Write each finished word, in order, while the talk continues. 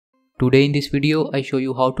Today in this video I show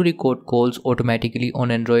you how to record calls automatically on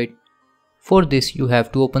Android. For this you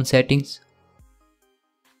have to open settings.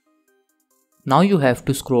 Now you have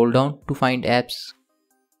to scroll down to find apps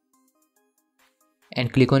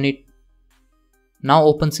and click on it. Now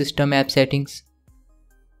open system app settings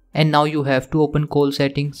and now you have to open call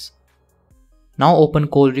settings. Now open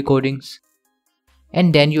call recordings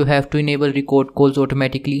and then you have to enable record calls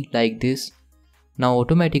automatically like this. Now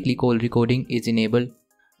automatically call recording is enabled.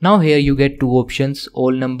 Now here you get two options,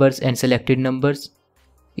 all numbers and selected numbers.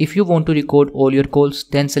 If you want to record all your calls,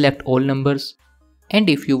 then select all numbers, and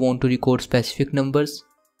if you want to record specific numbers,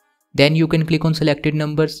 then you can click on selected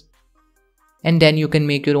numbers, and then you can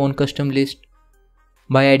make your own custom list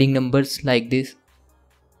by adding numbers like this.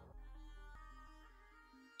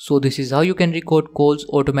 So this is how you can record calls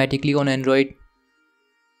automatically on Android.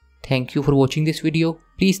 Thank you for watching this video.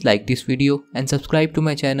 Please like this video and subscribe to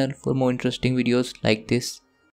my channel for more interesting videos like this.